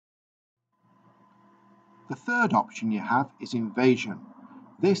The third option you have is invasion.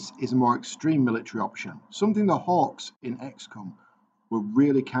 This is a more extreme military option, something the Hawks in XCOM will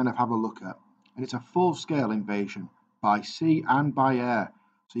really kind of have a look at. And it's a full-scale invasion by sea and by air.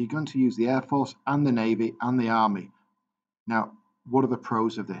 So you're going to use the Air Force and the Navy and the Army. Now, what are the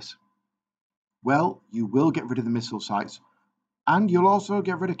pros of this? Well, you will get rid of the missile sites, and you'll also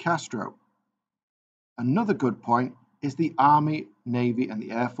get rid of Castro. Another good point is the Army, Navy, and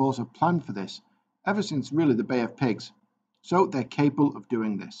the Air Force have planned for this ever since really the Bay of Pigs, so they're capable of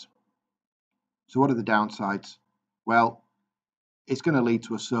doing this. So what are the downsides? Well, it's going to lead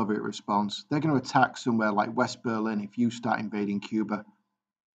to a Soviet response. They're going to attack somewhere like West Berlin if you start invading Cuba.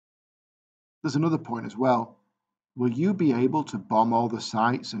 There's another point as well. Will you be able to bomb all the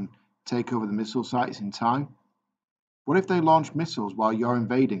sites and take over the missile sites in time? What if they launch missiles while you're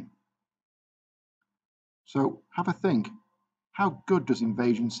invading? So have a think. How good does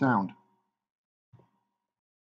invasion sound?